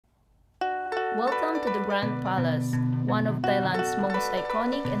Welcome to the Grand Palace, one of Thailand's most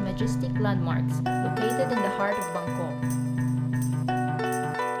iconic and majestic landmarks, located in the heart of Bangkok.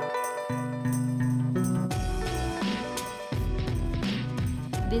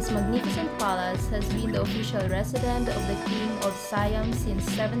 This magnificent palace has been the official residence of the King of Siam since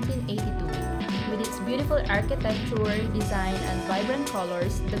 1782. With its beautiful architecture, design, and vibrant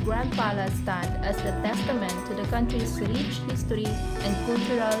colors, the Grand Palace stands as the testament to the country's rich history and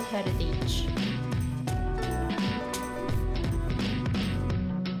cultural heritage.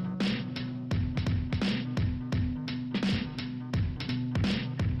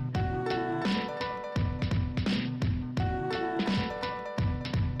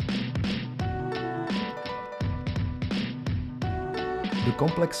 The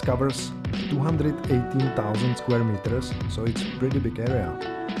complex covers 218,000 square meters, so it's a pretty big area.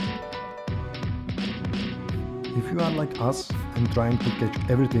 If you are like us and trying to catch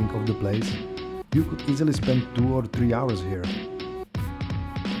everything of the place, you could easily spend 2 or 3 hours here.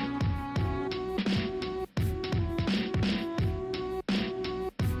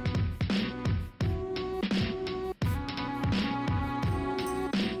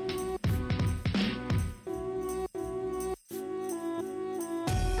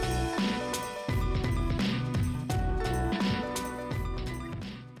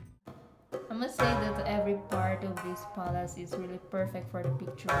 I must say that every part of this palace is really perfect for the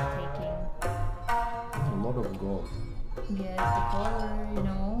picture taking. A lot of gold. Yes, the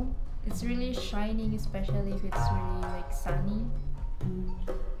color, it's really shining, especially if it's really like sunny.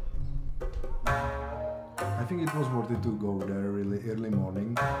 I think it was worth it to go there really early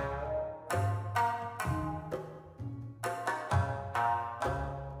morning.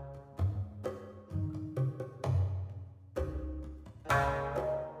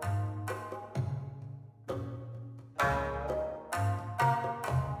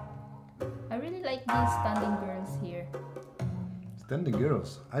 I really like these standing girls here. Standing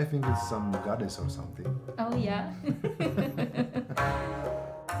girls, I think it's some goddess or something. Oh yeah.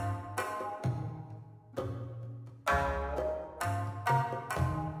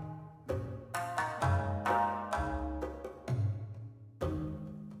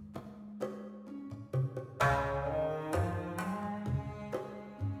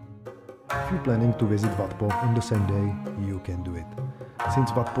 If you're planning to visit Wat Po in the same day, you can do it,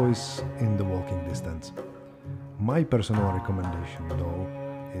 since Wat Po is in the walking distance. My personal recommendation though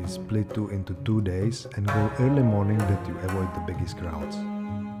is split into 2 days and go early morning that you avoid the biggest crowds.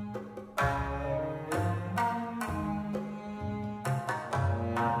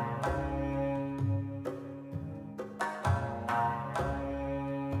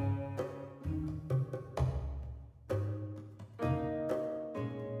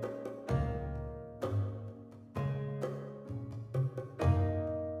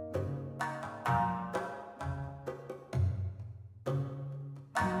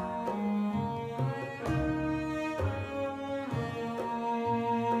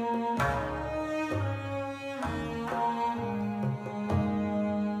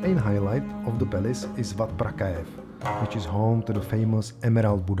 Main highlight of the palace is Wat Prakaev, which is home to the famous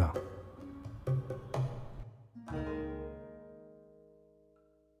Emerald Buddha.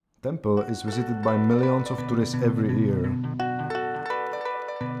 Temple is visited by millions of tourists every year.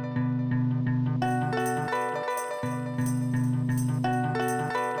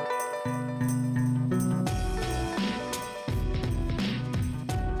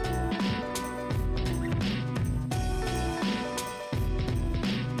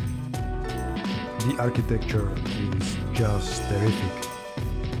 The architecture is just terrific.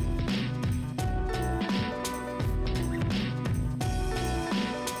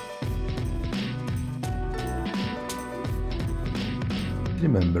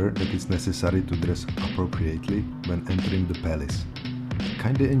 Remember that it's necessary to dress appropriately when entering the palace.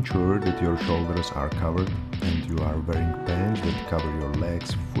 Kindly ensure that your shoulders are covered and you are wearing pants that cover your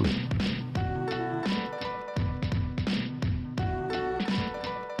legs fully.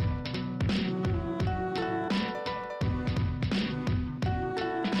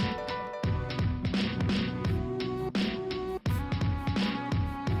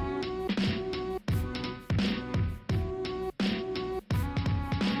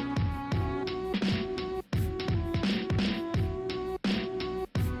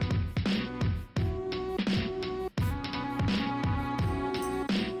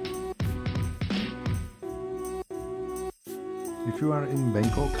 If you are in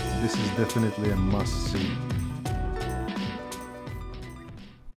Bangkok, this is definitely a must-see.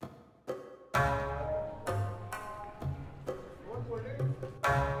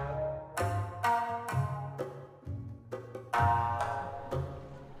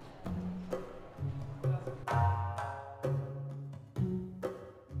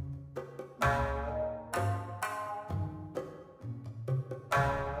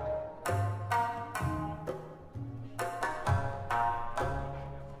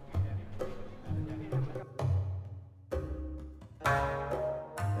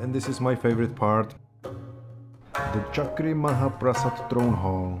 And this is my favorite part, the Chakri Mahaprasad Throne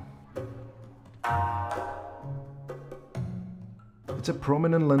Hall. It's a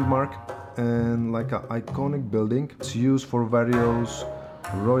prominent landmark and like an iconic building. It's used for various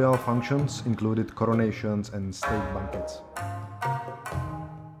royal functions, included coronations and state banquets.